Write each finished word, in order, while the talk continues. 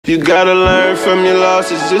You gotta learn from your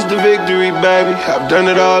losses, just the victory, baby. I've done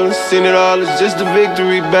it all and seen it all, it's just a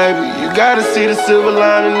victory, baby. You gotta see the silver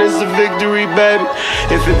lining, it's a victory, baby.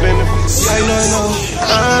 If it benefits, I know.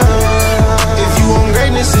 If you want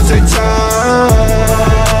greatness, it takes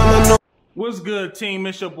time. What's good, team?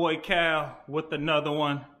 It's your boy Cal with another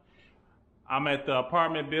one. I'm at the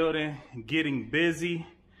apartment building getting busy.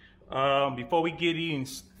 Before we get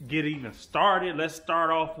even started, let's start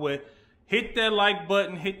off with hit that like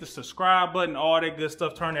button, hit the subscribe button, all that good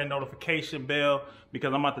stuff. Turn that notification bell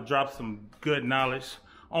because I'm about to drop some good knowledge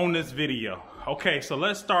on this video. Okay, so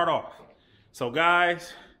let's start off. So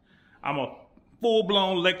guys, I'm a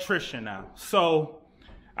full-blown electrician now. So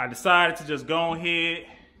I decided to just go ahead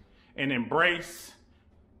and embrace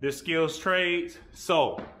this skills trades.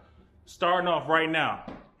 So starting off right now,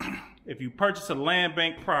 if you purchase a land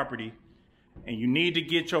bank property and you need to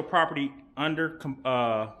get your property under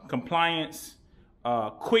compliance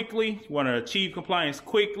quickly, you want to achieve compliance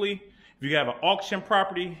quickly. If you have an auction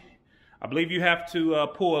property, I believe you have to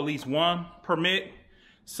pull at least one permit.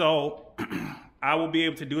 So I will be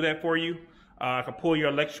able to do that for you. I can pull your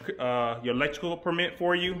electrical permit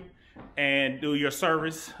for you and do your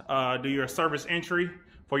service entry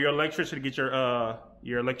for your electrician to get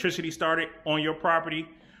your electricity started on your property.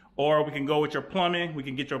 Or we can go with your plumbing. We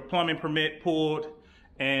can get your plumbing permit pulled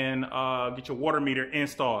and get your water meter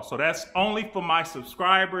installed. So that's only for my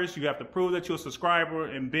subscribers. You have to prove that you're a subscriber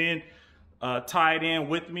and been tied in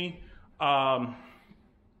with me.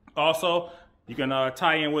 Also, you can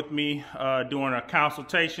tie in with me doing a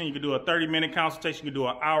consultation. You can do a 30-minute consultation. You can do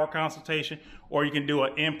an hour consultation, or you can do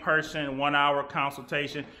an in-person 1-hour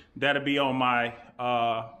consultation. That'll be on my,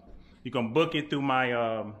 you can book it through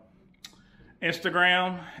my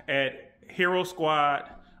Instagram at Hero Squad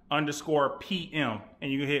 _PM,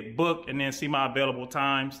 and you can hit book and then see my available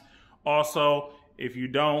times. Also, if you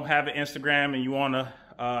don't have an Instagram and you want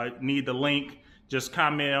to need the link, just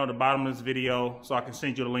comment on the bottom of this video so I can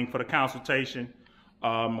send you the link for the consultation.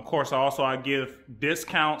 Of course, I give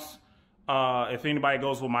discounts if anybody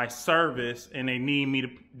goes with my service and they need me to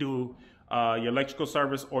do your electrical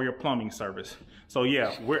service or your plumbing service. So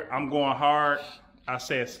yeah, I'm going hard. I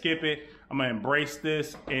said skip it. I'm gonna embrace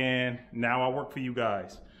this, and now I work for you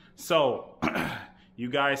guys. So you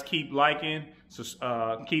guys keep liking,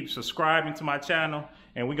 keep subscribing to my channel,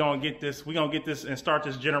 and we're gonna get this and start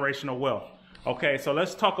this generational wealth. Okay, so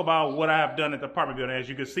let's talk about what I have done at the apartment building. As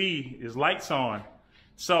you can see, is lights on.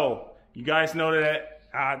 So you guys know that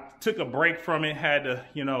I took a break from it, had to,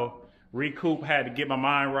 recoup, had to get my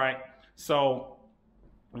mind right. So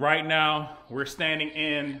right now we're standing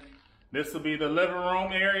in, this will be the living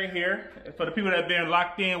room area here. For the people that have been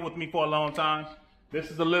locked in with me for a long time,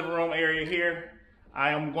 this is the living room area here.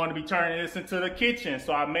 I am going to be turning this into the kitchen.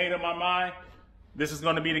 So I made up my mind, this is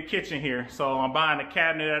going to be the kitchen here. So I'm buying a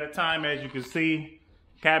cabinet at a time. As you can see,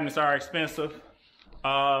 cabinets are expensive.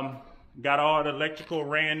 Got all the electrical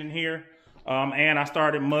ran in here. And I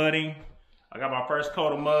started mudding. I got my first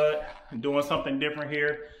coat of mud. I'm doing something different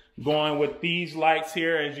here. Going with these lights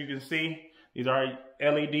here, as you can see. These are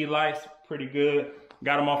LED lights, pretty good.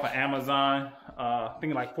 Got them off of Amazon. I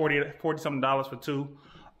think like $40 something for two.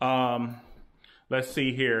 Let's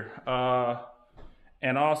see here.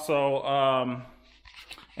 And also,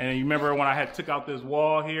 and you remember when I had took out this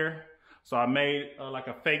wall here? So I made like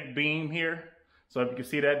a fake beam here. So if you can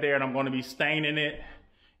see that there, and I'm going to be staining it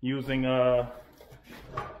using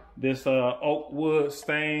this oak wood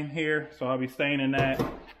stain here. So I'll be staining that.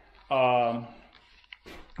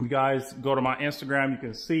 You guys go to my Instagram, you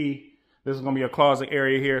can see this is going to be a closet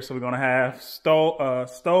area here. So we're going to have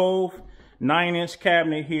stove, 9-inch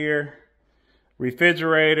cabinet here,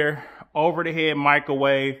 refrigerator, over the head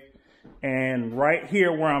microwave, and right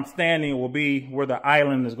here where I'm standing will be where the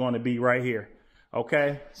island is going to be, right here.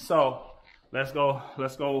 Okay, so let's go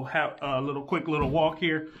have a quick little walk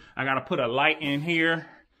here. I got to put a light in here.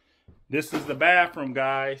 This is the bathroom,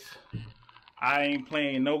 guys. I ain't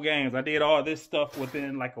playing no games. I did all this stuff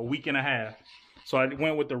within like a week and a half. So I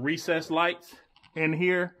went with the recessed lights in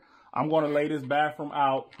here. I'm going to lay this bathroom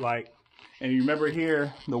out and you remember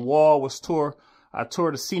here, the wall was tore. I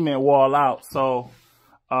tore the cement wall out. So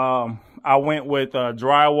I went with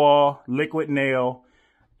drywall, liquid nail,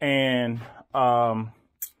 and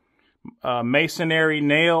masonry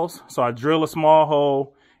nails. So I drill a small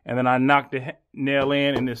hole and then I knocked the nail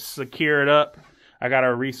in and it's secured up. I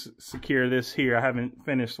gotta re-secure this here. I haven't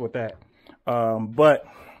finished with that. But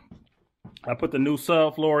I put the new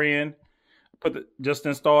subfloor in, just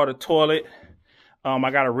installed a toilet.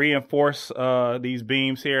 I gotta reinforce these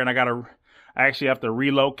beams here, and I actually have to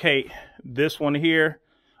relocate this one here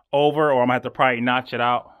over, or I'm gonna have to probably notch it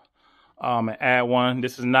out. and add one.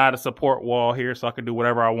 This is not a support wall here, so I can do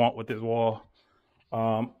whatever I want with this wall.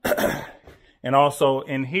 And also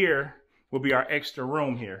in here will be our extra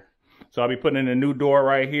room here. So I'll be putting in a new door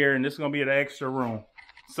right here, and this is gonna be the extra room.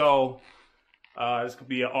 So this could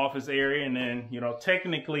be an office area, and then, you know,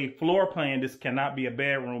 technically floor plan, this cannot be a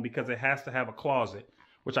bedroom because it has to have a closet,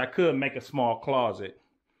 which I could make a small closet.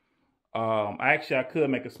 Actually, I could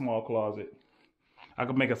make a small closet. I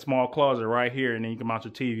could make a small closet right here, and then you can mount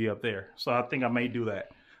your TV up there. So I think I may do that.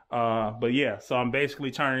 But yeah, so I'm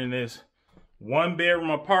basically turning this 1-bedroom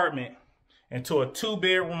apartment into a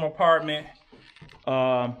 2-bedroom apartment.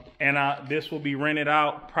 And this will be rented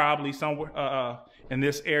out probably somewhere in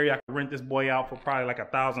this area. I can rent this boy out for probably like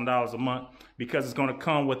 $1,000 a month because it's going to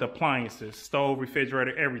come with appliances, stove,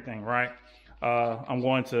 refrigerator, everything, right? I'm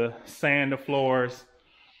going to sand the floors.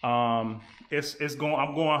 I'm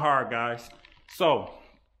going hard, guys. So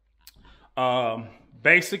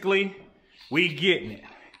basically we getting it.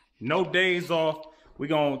 No days off. We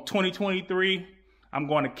going 2023. I'm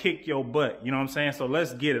going to kick your butt. You know what I'm saying? So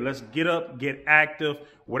let's get it. Let's get up, get active.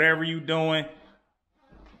 Whatever you doing,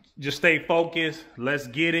 just stay focused. Let's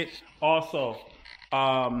get it. Also,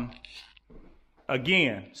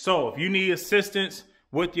 again, so if you need assistance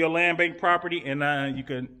with your land bank property, and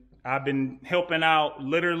I've been helping out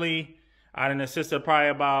literally. I done assisted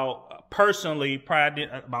personally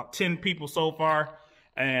about 10 people so far.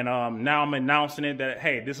 And now I'm announcing it that,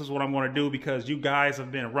 hey, this is what I'm going to do because you guys have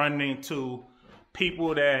been running into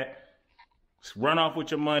people that run off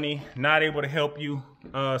with your money, not able to help you.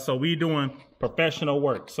 So we doing professional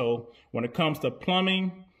work. So when it comes to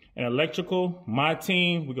plumbing and electrical, my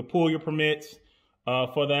team, we can pull your permits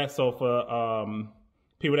for that. So for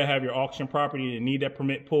people that have your auction property and need that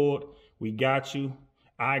permit pulled, we got you.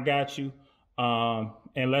 I got you.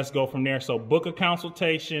 And let's go from there. So book a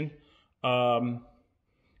consultation.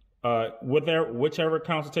 Whichever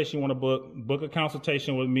consultation you want to book a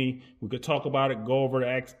consultation with me. We could talk about it, go over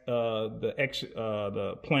the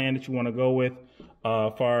plan that you want to go with,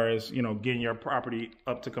 as far as, you know, getting your property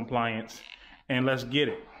up to compliance, and let's get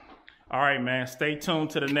it. All right, man, stay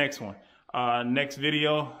tuned to the next one. Next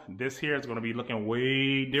video, this here is going to be looking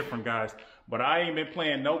way different, guys, but I ain't been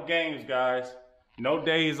playing no games, guys, no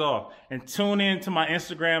days off. And tune in to my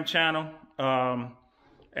Instagram channel,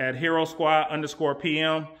 at Hero Squad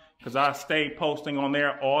 _PM. Because I stay posting on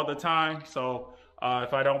there all the time. So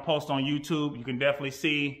if I don't post on YouTube, you can definitely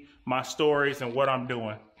see my stories and what I'm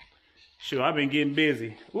doing. Shoot, I've been getting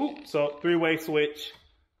busy. Ooh, so 3-way switch.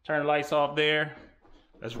 Turn the lights off there.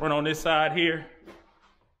 Let's run on this side here.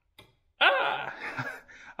 Ah!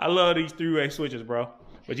 I love these 3-way switches, bro.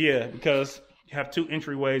 But yeah, because you have 2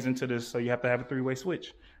 entryways into this, so you have to have a 3-way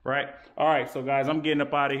switch, right? All right, so guys, I'm getting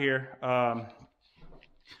up out of here.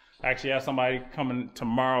 Actually, I have somebody coming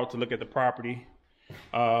tomorrow to look at the property.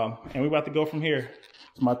 And we about to go from here.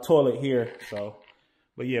 It's my toilet here. So,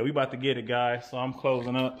 but yeah, we about to get it, guys. So I'm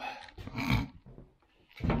closing up.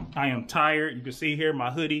 I am tired. You can see here,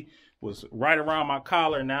 my hoodie was right around my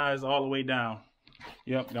collar. Now it's all the way down.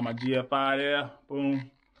 Yep, got my GFI there.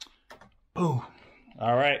 Boom. Boom.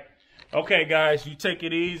 All right. Okay, guys, you take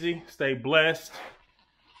it easy. Stay blessed.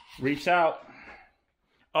 Reach out.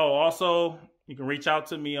 Oh, also, you can reach out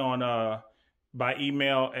to me on by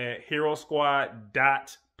email at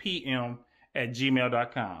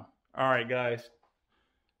herosquad.pm@gmail.com. All right, guys.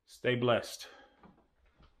 Stay blessed.